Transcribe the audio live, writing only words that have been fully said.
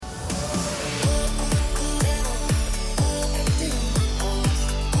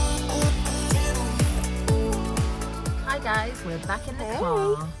back in the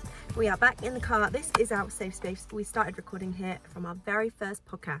car. We are back in the car. This is our safe space. We started recording here from our very first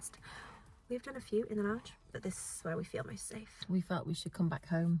podcast. We've done a few in the lounge, but this is where we feel most safe. We felt we should come back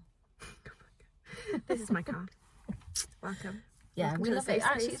home. This is my car. Welcome. Yeah, Welcome we to the love safe it.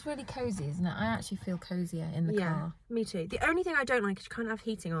 Actually, space. it's really cosy, isn't it? I actually feel cozier in the car. Me too. The only thing I don't like is you can't have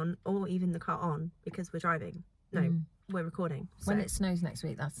heating on or even the car on because we're driving. No, we're recording. When So- it snows next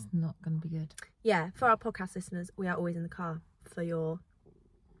week, that's not going to be good. Yeah, for our podcast listeners, we are always in the car for your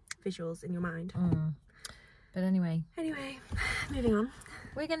visuals in your mind. But anyway, Moving on.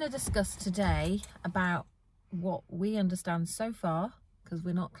 we're going to discuss today about what we understand so far, because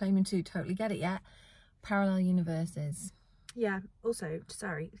we're not claiming to totally get it yet, parallel universes. Yeah, also,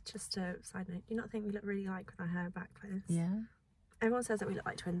 sorry, just a side note, do you not think we look really like with our hair back like this? Yeah. Everyone says that we look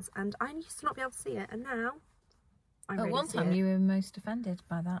like twins, and I used to not be able to see it, and now I At really one see time it. you were most offended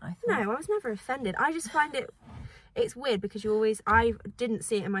by that, I thought. No, I was never offended. I just find it's weird because I didn't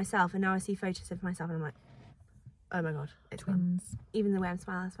see it in myself, and now I see photos of myself, and I'm like, oh my god, it's gone. Twins. Even the way I'm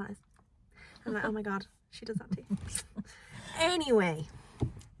smiling. I'm like, oh my god, she does that too. Anyway,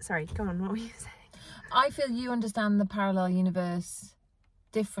 sorry, go on, what were you saying? I feel you understand the parallel universe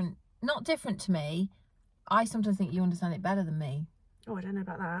not different to me. I sometimes think you understand it better than me. Oh, I don't know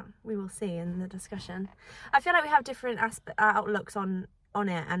about that. We will see in the discussion. I feel like we have different outlooks on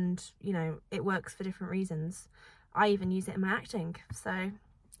it, and you know, it works for different reasons. I even use it in my acting, so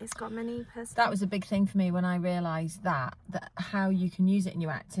it's got many personalities. That was a big thing for me when I realised that how you can use it in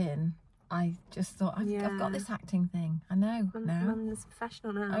your acting. I just thought, I've got this acting thing. I know now. Mum's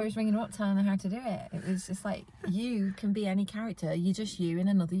professional now. I was ringing her up telling her how to do it. It was just like, you can be any character. You're just you in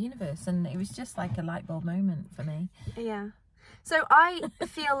another universe. And it was just like a light bulb moment for me. Yeah. So I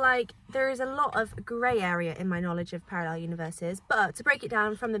feel like there is a lot of grey area in my knowledge of parallel universes. But to break it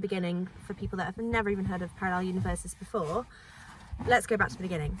down from the beginning, for people that have never even heard of parallel universes before, let's go back to the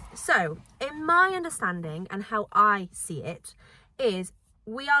beginning. So, in my understanding and how I see it, is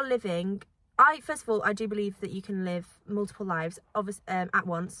we are living... First of all, I do believe that you can live multiple lives at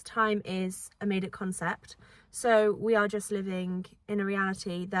once. Time is a made-up concept. So we are just living in a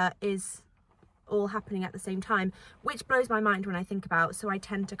reality that is all happening at the same time, which blows my mind when I think about. So I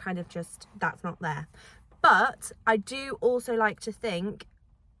tend to kind of just, that's not there. But I do also like to think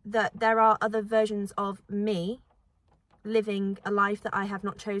that there are other versions of me living a life that I have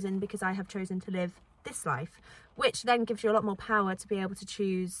not chosen because I have chosen to live this life, which then gives you a lot more power to be able to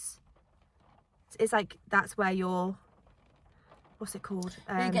choose. It's like, that's where you're, what's it called?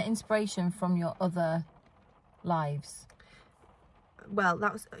 You get inspiration from your other lives. Well,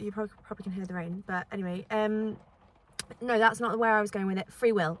 that was, you probably can hear the rain, but anyway, no, that's not where I was going with it.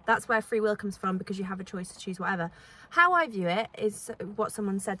 Free will. That's where free will comes from, because you have a choice to choose whatever. How I view it is what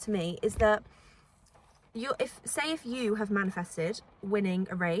someone said to me, is that if you have manifested winning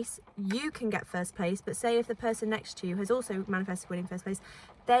a race, you can get first place, but say if the person next to you has also manifested winning first place,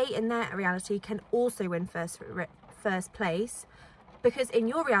 they in their reality can also win first place, because in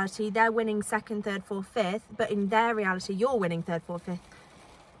your reality they're winning second, third, fourth, fifth, but in their reality you're winning third, fourth, fifth.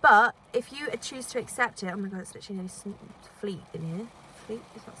 But if you choose to accept it, oh my god, it's literally nearly fleet in here. Fleet,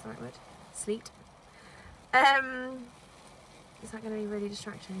 is that the right word? Sleet. Is that going to be really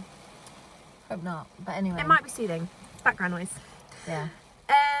distracting? Hope not, but anyway. It might be soothing. Background noise. Yeah.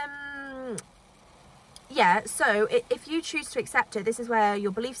 Yeah, so if you choose to accept it, this is where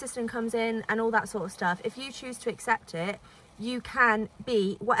your belief system comes in and all that sort of stuff. If you choose to accept it, you can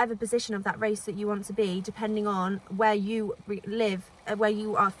be whatever position of that race that you want to be, depending on where you live, where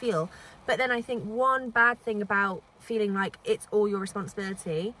you feel. But then I think one bad thing about feeling like it's all your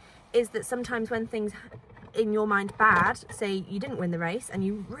responsibility is that sometimes when things in your mind bad, say you didn't win the race and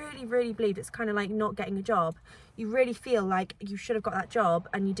you really, really believe, it's kind of like not getting a job. You really feel like you should have got that job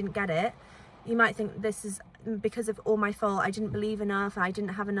and you didn't get it. You might think this is because of all my fault. I didn't believe enough. I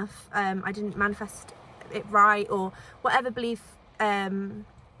didn't have enough. I didn't manifest it right, or whatever belief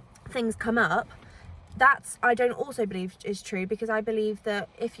things come up. That's, I don't also believe is true, because I believe that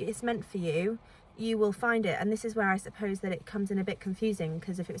if it's meant for you, you will find it. And this is where I suppose that it comes in a bit confusing,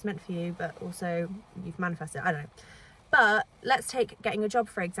 because if it was meant for you but also you've manifested it, I don't know. But let's take getting a job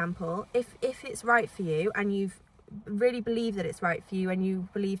for example. If it's right for you and you've really believe that it's right for you and you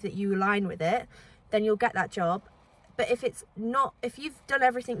believe that you align with it, then you'll get that job. But if it's not, if you've done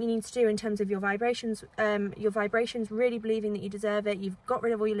everything you need to do in terms of your vibrations really believing that you deserve it, you've got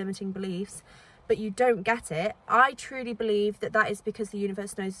rid of all your limiting beliefs, but you don't get it, I truly believe that that is because the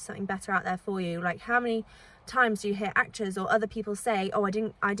universe knows there's something better out there for you. Like, how many times do you hear actors or other people say, oh, I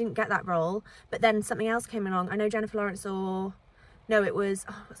didn't get that role, but then something else came along? I know Jennifer Lawrence or No, it was,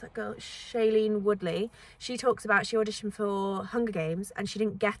 what's that girl? Shailene Woodley. She talks about, she auditioned for Hunger Games and she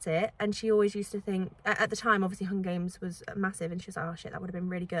didn't get it. And she always used to think, at the time, obviously Hunger Games was massive. And she was like, oh shit, that would have been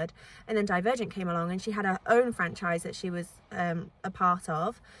really good. And then Divergent came along and she had her own franchise that she was a part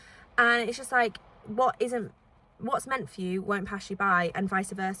of. And it's just like, what's meant for you won't pass you by, and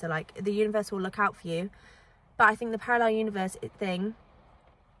vice versa. Like, the universe will look out for you. But I think the parallel universe thing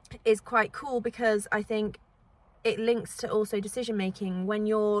is quite cool, because I think it links to also decision making. When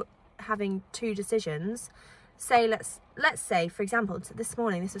you're having two decisions, say let's say, for example, this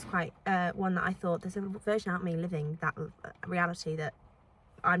morning, this was quite one that I thought, there's a version of me living that reality that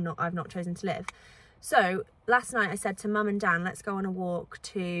I've not chosen to live. So last night I said to Mum and Dan, let's go on a walk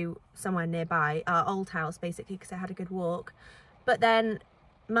to somewhere nearby, our old house basically, because I had a good walk. But then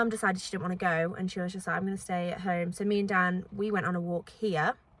Mum decided she didn't want to go, and she was just like, I'm going to stay at home. So me and Dan, we went on a walk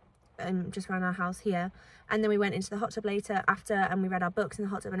here, just around our house here, and then we went into the hot tub later after, and we read our books in the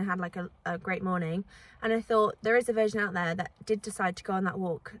hot tub, and I had like a great morning. And I thought, there is a version out there that did decide to go on that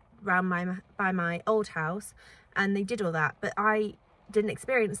walk around by my old house, and they did all that, but I didn't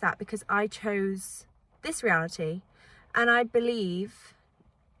experience that because I chose this reality. And I believe,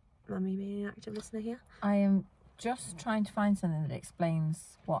 Mummy being an active listener here, I am just trying to find something that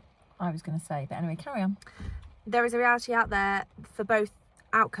explains what I was going to say, but anyway, carry on. There is a reality out there for both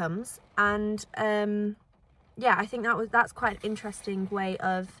outcomes, and yeah, I think that's quite an interesting way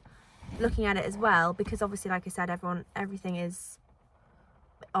of looking at it as well, because obviously, like I said, everything is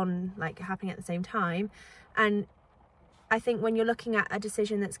on, like, happening at the same time. And I think when you're looking at a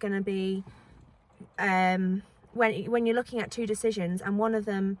decision that's going to be when you're looking at two decisions, and one of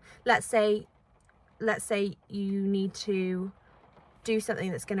them, let's say you need to do something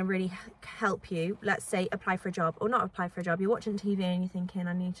that's going to really help you, let's say apply for a job, or not apply for a job, you're watching TV and you're thinking,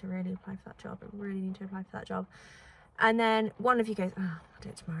 I need to really apply for that job, I really need to apply for that job, and then one of you goes, oh, I'll do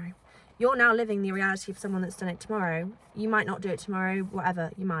it tomorrow. You're now living the reality of someone that's done it tomorrow. You might not do it tomorrow,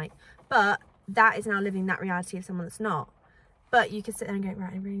 whatever, you might, but that is now living that reality of someone that's not. But you could sit there and go,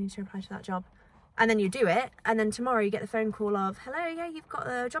 right, I really need to apply to that job. And then you do it, and then tomorrow you get the phone call of, hello, yeah, you've got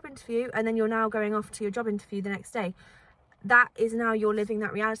a job interview, and then you're now going off to your job interview the next day. That is now you're living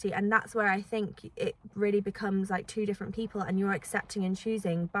that reality, and that's where I think it really becomes like two different people, and you're accepting and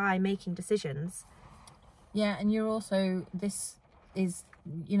choosing by making decisions. Yeah, and you're also, this is,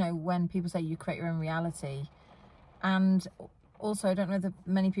 you know, when people say you create your own reality. And also, I don't know that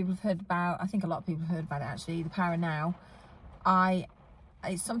many people have heard about, I think a lot of people have heard about it actually, the Power Now.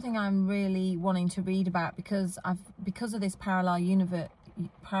 It's something I'm really wanting to read about, because of this parallel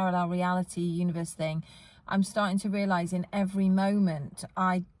reality universe thing, I'm starting to realise in every moment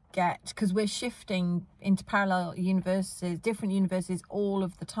I get, because we're shifting into parallel universes, different universes all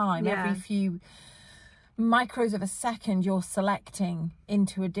of the time. Yeah. Every few micros of a second you're selecting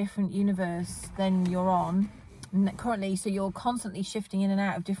into a different universe than you're on currently, so you're constantly shifting in and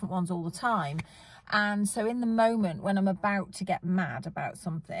out of different ones all the time. And so in the moment when I'm about to get mad about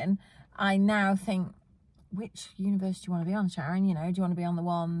something, I now think, which universe do you want to be on, Sharon? You know, do you want to be on the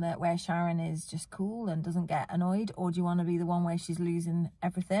one where Sharon is just cool and doesn't get annoyed, or do you want to be the one where she's losing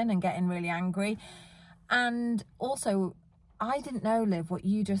everything and getting really angry? And also, I didn't know, Liv, what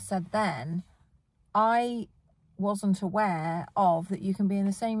you just said then. I wasn't aware of that you can be in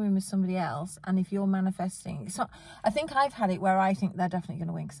the same room as somebody else, and if you're manifesting, so I think I've had it where I think they're definitely going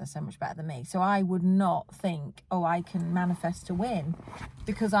to win because they're so much better than me, so I would not think, oh, I can manifest to win,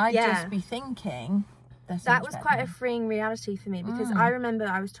 because I'd just be thinking that was quite a freeing reality for me, because I remember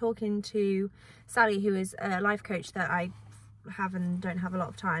I was talking to Sally, who is a life coach that I have and don't have a lot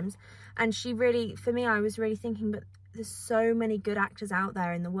of times, and she really, for me, I was really thinking, but there's so many good actors out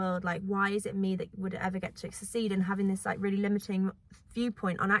there in the world, like, why is it me that would ever get to succeed, and having this like really limiting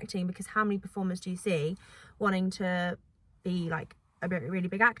viewpoint on acting, because how many performers do you see wanting to be like a really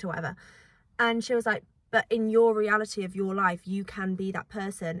big actor or whatever? And she was like, but in your reality of your life, you can be that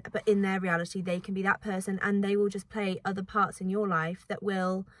person, but in their reality, they can be that person, and they will just play other parts in your life that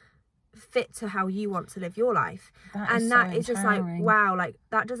will fit to how you want to live your life. And that is just like, wow, like,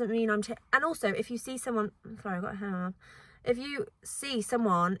 that doesn't mean I'm and also, if you see someone, sorry, I got a hair up. If you see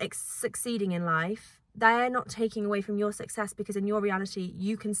someone succeeding in life, they're not taking away from your success, because in your reality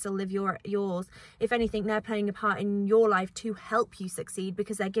you can still live yours. If anything, they're playing a part in your life to help you succeed,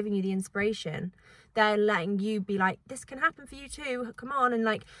 because they're giving you the inspiration. They're letting you be like, this can happen for you too, come on. And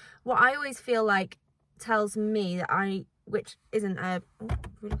like, what I always feel like tells me that which isn't a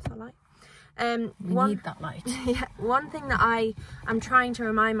we lost our light. We need that light. Yeah, one thing that I'm trying to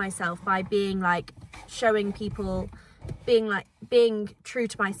remind myself by being like, showing people, being true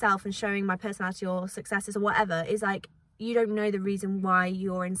to myself and showing my personality or successes or whatever, is like, you don't know the reason why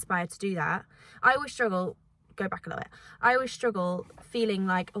you're inspired to do that. I always struggle, go back a little bit, I always struggle feeling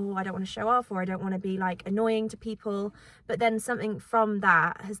like, oh, I don't want to show off, or I don't want to be like annoying to people. But then something from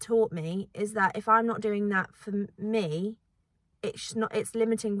that has taught me is that if I'm not doing that for me, it's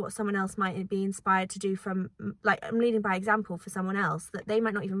limiting what someone else might be inspired to do. From, like, I'm leading by example for someone else that they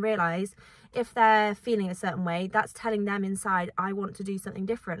might not even realize. If they're feeling a certain way, that's telling them inside, I want to do something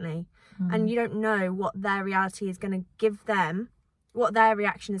differently. And you don't know what their reality is going to give them, what their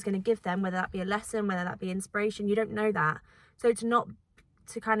reaction is going to give them, whether that be a lesson, whether that be inspiration. You don't know that. So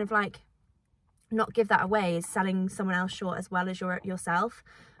to kind of like not give that away is selling someone else short as well as yourself,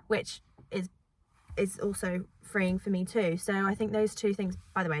 which is also freeing for me too. So I think those two things,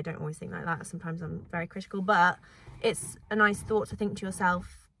 by the way, I don't always think like that. Sometimes I'm very critical, but it's a nice thought to think to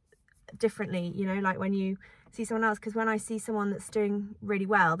yourself differently, you know, like when you see someone else. Because when I see someone that's doing really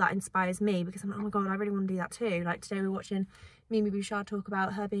well, that inspires me, because I'm like, oh my god, I really want to do that too. Like today we were watching Mimi Bouchard talk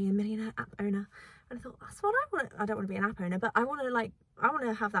about her being a millionaire app owner, and I thought, that's what I want. I don't want to be an app owner, but I want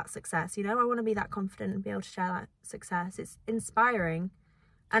to have that success, you know. I want to be that confident and be able to share that success. It's inspiring.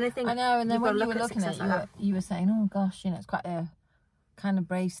 And I think I know, and then when you were looking at it, you were saying, oh gosh, you know, it's quite a kind of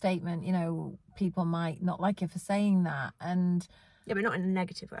brave statement, you know, people might not like you for saying that. And yeah, but not in a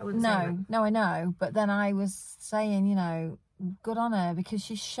negative way. I wouldn't say that. No, I know, but then I was saying, you know, good on her, because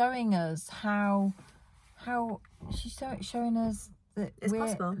she's showing us how she's showing us that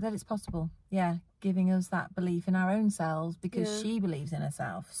it's possible. Yeah, giving us that belief in our own selves, because she believes in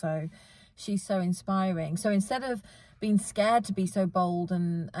herself. So she's so inspiring. So instead of being scared to be so bold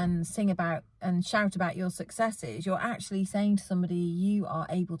and sing about and shout about your successes, you're actually saying to somebody, you are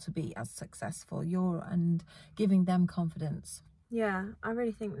able to be as successful, and giving them confidence. Yeah, I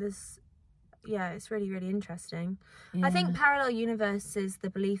really think it's really, really interesting. Yeah. I think parallel universe is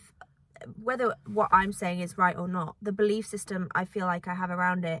the belief, whether what I'm saying is right or not, the belief system I feel like I have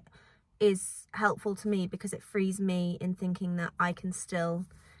around it is helpful to me, because it frees me in thinking that I can still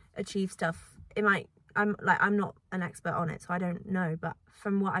achieve stuff. I'm not an expert on it, so I don't know, but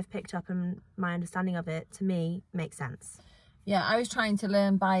from what I've picked up and my understanding of it, to me, makes sense. Yeah, I was trying to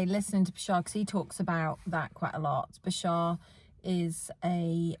learn by listening to Bashar, because he talks about that quite a lot. Bashar is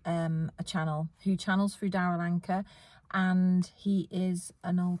a channel who channels through Darryl Anchor, and he is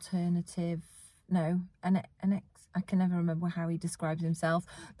an alternative, I can never remember how he describes himself,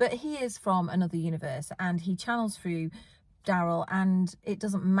 but he is from another universe, and he channels through Darryl. And it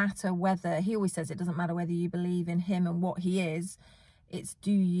doesn't matter whether, he always says, it doesn't matter whether you believe in him and what he is, it's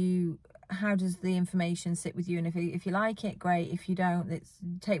how does the information sit with you? And if you like it, great. If you don't, it's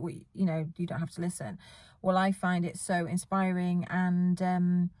take what you know, you don't have to listen. Well, I find it so inspiring,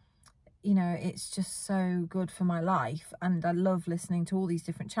 and you know, it's just so good for my life, and I love listening to all these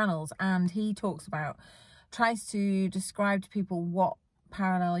different channels. And he tries to describe to people what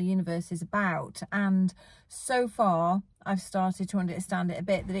parallel universe is about, and so far I've started to understand it a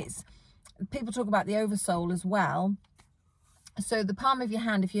bit, that people talk about the oversoul as well. So the palm of your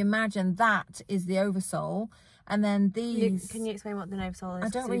hand, if you imagine that is the oversoul, and then these... Can you explain what the oversoul is? I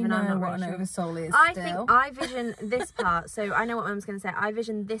don't really know what an oversoul is. I think I vision this part, so I know what Mum's going to say. I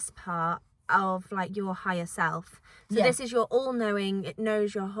vision this part of like your higher self. So this is your all-knowing. It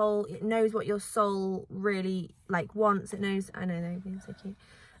knows it knows what your soul really like wants. It knows, I know they're being so cute.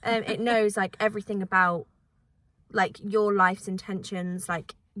 It knows like everything about like your life's intentions,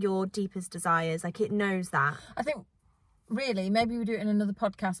 like your deepest desires. Like it knows that. I think really maybe we do it in another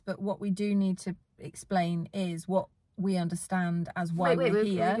podcast, but what we do need to explain is what we understand as why we're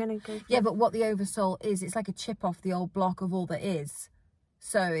here. But what the oversoul is, it's like a chip off the old block of all that is.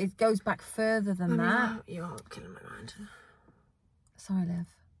 So it goes back further than that. You are killing my mind. Sorry, Liv.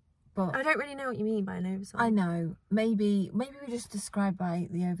 But I don't really know what you mean by an oversoul. I know. Maybe we just describe by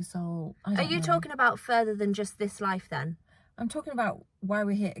the oversoul. Are you talking about further than just this life then? I'm talking about why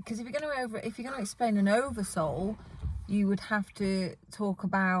we're here. Because if you're going to explain an oversoul, you would have to talk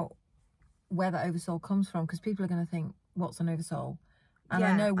about where the oversoul comes from, because people are going to think, what's an oversoul? And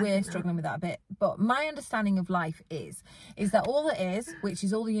I know we're struggling with that a bit, but my understanding of life is that all that is, which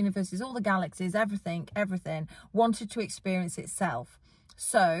is all the universes, all the galaxies, everything wanted to experience itself.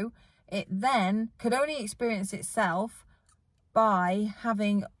 So it then could only experience itself by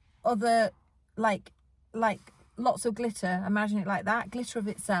having other, like lots of glitter, imagine it like that, glitter of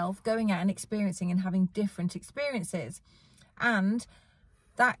itself, going out and experiencing and having different experiences. And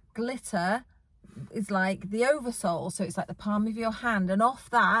that glitter is like the oversoul, so it's like the palm of your hand, and off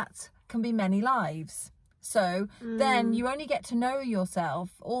that can be many lives. So then you only get to know yourself,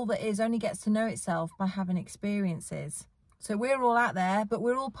 all that is only gets to know itself by having experiences. So we're all out there, but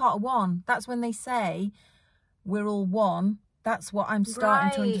we're all part of one. That's when they say we're all one. That's what I'm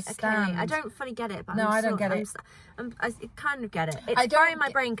starting to understand. Okay. I don't fully get it, but no, I don't get it. I kind of get it. It's far in my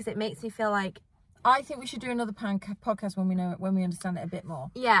brain because it makes me feel like. I think we should do another podcast when we understand it a bit more.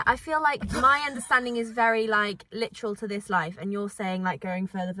 Yeah, I feel like my understanding is very like literal to this life, and you're saying like going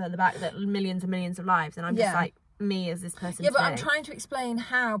further back that millions and millions of lives, and I'm just like me as this person. Yeah, but I'm trying to explain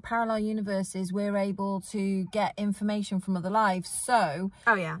how parallel universes we're able to get information from other lives. So,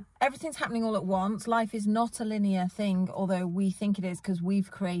 everything's happening all at once. Life is not a linear thing, although we think it is because we've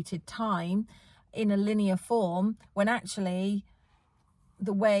created time in a linear form, when actually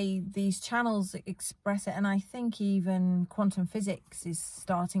the way these channels express it, and I think even quantum physics is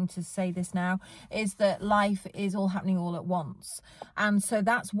starting to say this now, is that life is all happening all at once. And so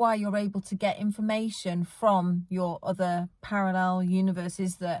that's why you're able to get information from your other parallel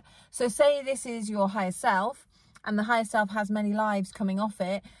universes. So say this is your higher self, and the higher self has many lives coming off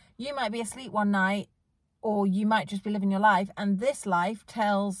it. You might be asleep one night, or you might just be living your life, and this life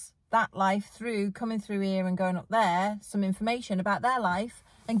tells that life coming through here and going up there, some information about their life,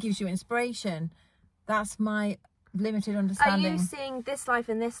 and gives you inspiration. That's my limited understanding. Are you seeing this life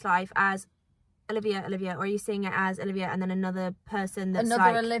and this life as Olivia, or are you seeing it as Olivia and then another person that's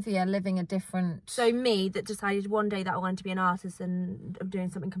another Olivia living a different... So me that decided one day that I wanted to be an artist and I'm doing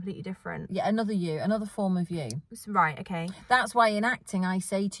something completely different. Yeah, another you, another form of you. Right, okay. That's why in acting I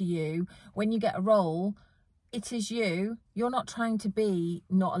say to you, when you get a role, it is you. You're not trying to be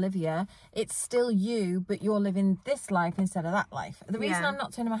not Olivia. It's still you, but you're living this life instead of that life. The reason I'm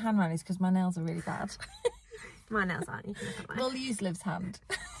not turning my hand around is because my nails are really bad. My nails aren't. You can look at mine. We'll use Liv's hand.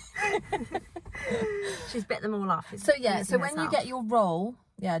 She's bit them all off. So when you get your role,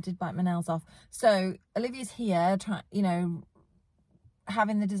 I did bite my nails off. So Olivia's here,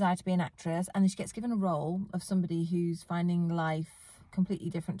 having the desire to be an actress, and then she gets given a role of somebody who's finding life completely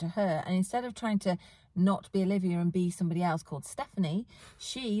different to her, and instead of trying to not be Olivia and be somebody else called Stephanie,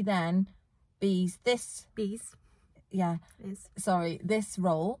 she then this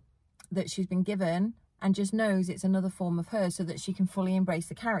role that she's been given, and just knows it's another form of her, so that she can fully embrace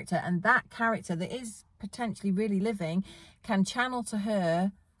the character, and that character that is potentially really living can channel to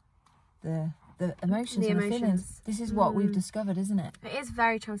her the emotions and the feelings. This is what we've discovered, isn't it? It is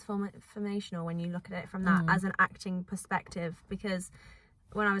very transformational when you look at it from that as an acting perspective, because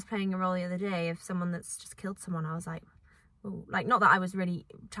when I was playing a role the other day of someone that's just killed someone, I was like, ooh, like, not that I was really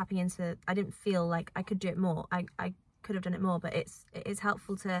tapping into, I didn't feel like I could do it more. I could have done it more, but it is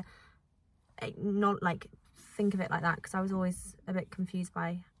helpful to not like think of it like that, because I was always a bit confused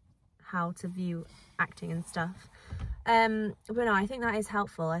by how to view acting and stuff. But no, I think that is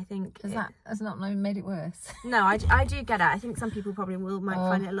helpful. I think that has not made it worse. No, I do get it. I think some people probably might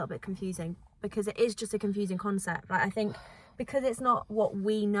find it a little bit confusing, because it is just a confusing concept. Like, I think because it's not what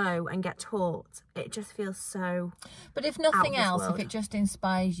we know and get taught, it just feels so. But if nothing else, if it just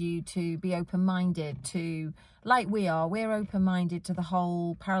inspires you to be open-minded to, like we're open-minded to the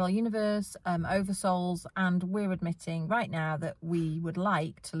whole parallel universe, oversouls, and we're admitting right now that we would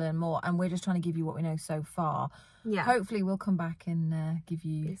like to learn more, and we're just trying to give you what we know so far. Yeah. Hopefully we'll come back and give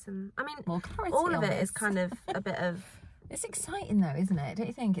you more clarity. All of it is kind of a bit of. It's exciting though, isn't it? Don't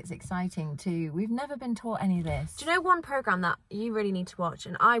you think it's exciting too? We've never been taught any of this. Do you know one programme that you really need to watch,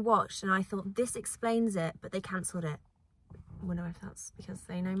 and I watched and I thought this explains it, but they cancelled it? I wonder if that's because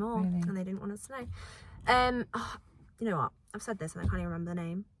they know more and they didn't want us to know. You know what? I've said this and I can't even remember the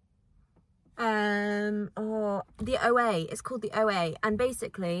name. The OA. It's called the OA, and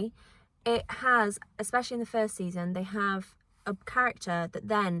basically it has, especially in the first season, they have a character that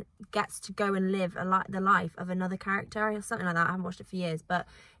then gets to go and live the life of another character or something like that. I haven't watched it for years, but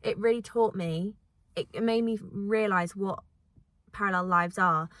it really taught me, it made me realise what parallel lives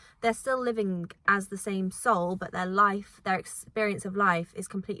are. They're still living as the same soul, but their experience of life is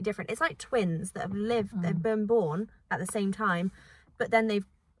completely different. It's like twins that have lived, they've been born at the same time, but then they've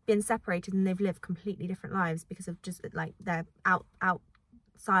been separated and they've lived completely different lives because of just like their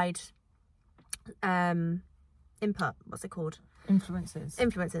outside input, what's it called? Influences.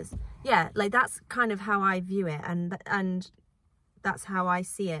 Yeah, like that's kind of how I view it, and that's how I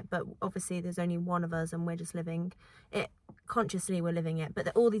see it. But obviously there's only one of us and we're just living it consciously, we're living it, but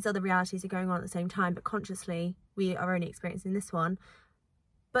all these other realities are going on at the same time, but consciously we are only experiencing this one.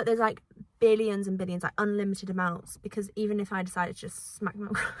 But there's like billions and billions, like unlimited amounts, because even if I decided to just smack my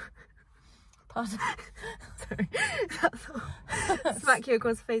pardon. Sorry. Smack you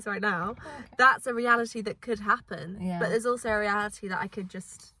across the face right now. That's a reality that could happen. Yeah. But there's also a reality that I could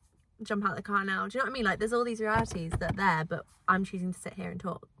just jump out of the car now. Do you know what I mean? Like, there's all these realities that are there, but I'm choosing to sit here and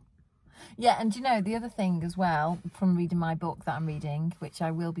talk. Yeah, and you know, the other thing as well, from reading my book that I'm reading, which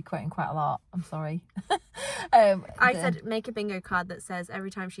I will be quoting quite a lot, I'm sorry. I said make a bingo card that says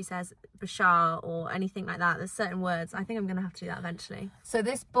every time she says Bashar or anything like that, there's certain words. I think I'm going to have to do that eventually. So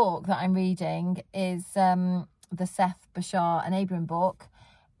this book that I'm reading is the Seth Bashar and Abram book.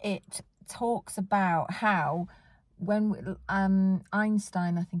 It talks about how when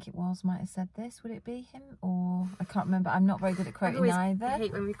Einstein, I think it was, might have said this. Would it be him? Or I can't remember. I'm not very good at quoting either. I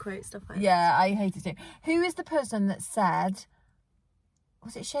hate when we quote stuff like that. Yeah, I hate it too. Who is the person that said...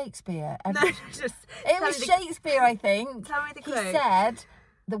 Was it Shakespeare? Just it was Shakespeare, I think. Tell me the quote. He said,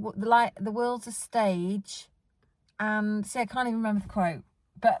 the world's a stage, and see, I can't even remember the quote.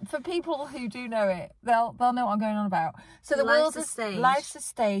 But for people who do know it, they'll know what I'm going on about. So the world's a stage. Life's a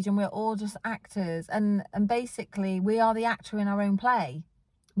stage, and we're all just actors, and basically we are the actor in our own play.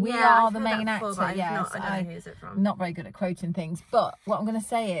 We are the main actor. Yes, I don't know who's it from. I'm not very good at quoting things, but what I'm going to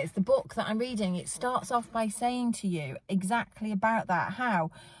say is the book that I'm reading, it starts off by saying to you exactly about that, how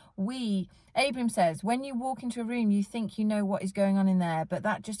Abram says, when you walk into a room, you think you know what is going on in there, but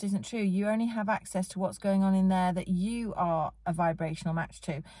that just isn't true. You only have access to what's going on in there that you are a vibrational match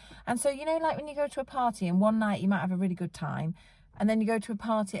to. And so, you know, like when you go to a party and one night you might have a really good time, and then you go to a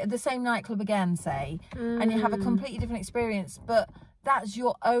party at the same nightclub again, say, and you have a completely different experience, but that's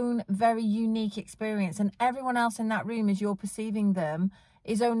your own very unique experience, and everyone else in that room, as you're perceiving them,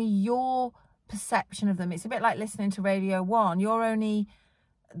 is only your perception of them. It's a bit like listening to Radio 1. You're only...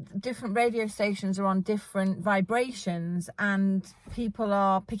 different radio stations are on different vibrations, and people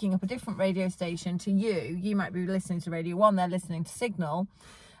are picking up a different radio station to you. You might be listening to Radio 1, they're listening to Signal.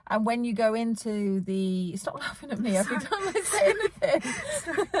 And when you go into the... Stop laughing at me every time I say anything.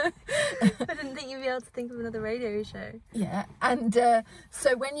 I didn't think you'd be able to think of another radio show. Yeah, and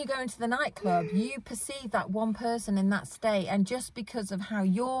so when you go into the nightclub, you perceive that one person in that state, and just because of how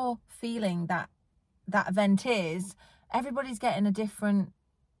you're feeling that event is, everybody's getting a different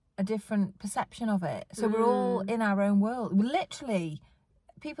perception of it. So we're all in our own world. Literally,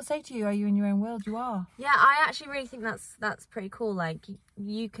 people say to you, are you in your own world? You are. Yeah, I actually really think that's pretty cool. Like,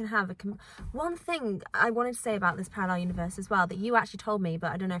 you can have one thing I wanted to say about this parallel universe as well that you actually told me,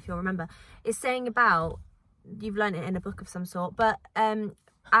 but I don't know if you'll remember, is saying about, you've learned it in a book of some sort, but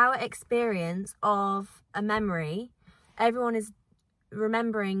our experience of a memory, everyone is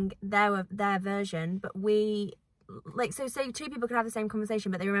remembering their version, but we... Like, so say two people could have the same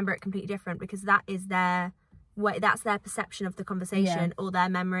conversation, but they remember it completely different because that is their way, that's their perception of the conversation or their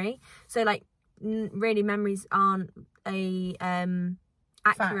memory. So like, really, memories aren't a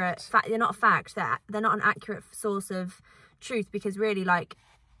accurate fact. They're not a fact. They're not an accurate source of truth, because really, like,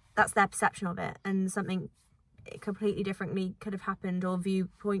 that's their perception of it, and something completely differently could have happened, or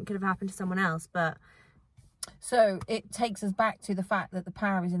viewpoint could have happened to someone else. But so it takes us back to the fact that the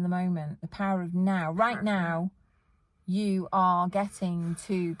power is in the moment, the power of now. Right now, you are getting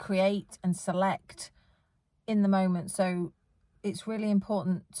to create and select in the moment. So it's really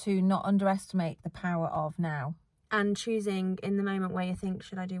important to not underestimate the power of now. And choosing in the moment where you think,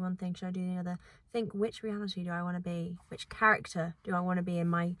 should I do one thing, should I do the other? Think, which reality do I want to be? Which character do I want to be in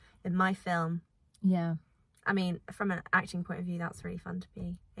my film? Yeah. I mean, from an acting point of view, that's really fun to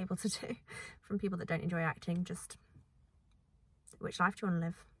be able to do. From people that don't enjoy acting, just which life do you want to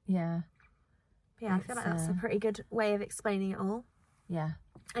live? Yeah. Yeah, I feel like that's a pretty good way of explaining it all. Yeah.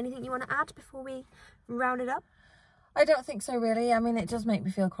 Anything you want to add before we round it up? I don't think so, really. I mean, it does make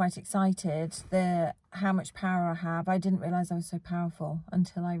me feel quite excited, how much power I have. I didn't realise I was so powerful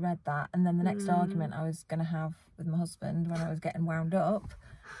until I read that. And then the next argument I was going to have with my husband when I was getting wound up,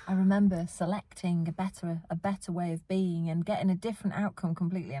 I remember selecting a better way of being and getting a different outcome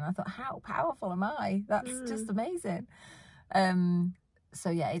completely. And I thought, how powerful am I? That's just amazing. So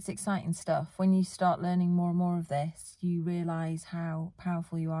yeah, it's exciting stuff. When you start learning more and more of this, you realise how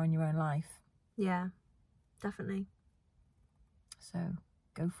powerful you are in your own life. Yeah, definitely. So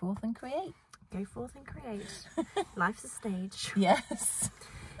go forth and create. Go forth and create. Life's a stage. Yes.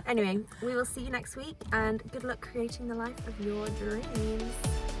 Anyway, we will see you next week, and good luck creating the life of your dreams.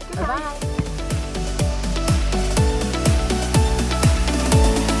 Bye-bye.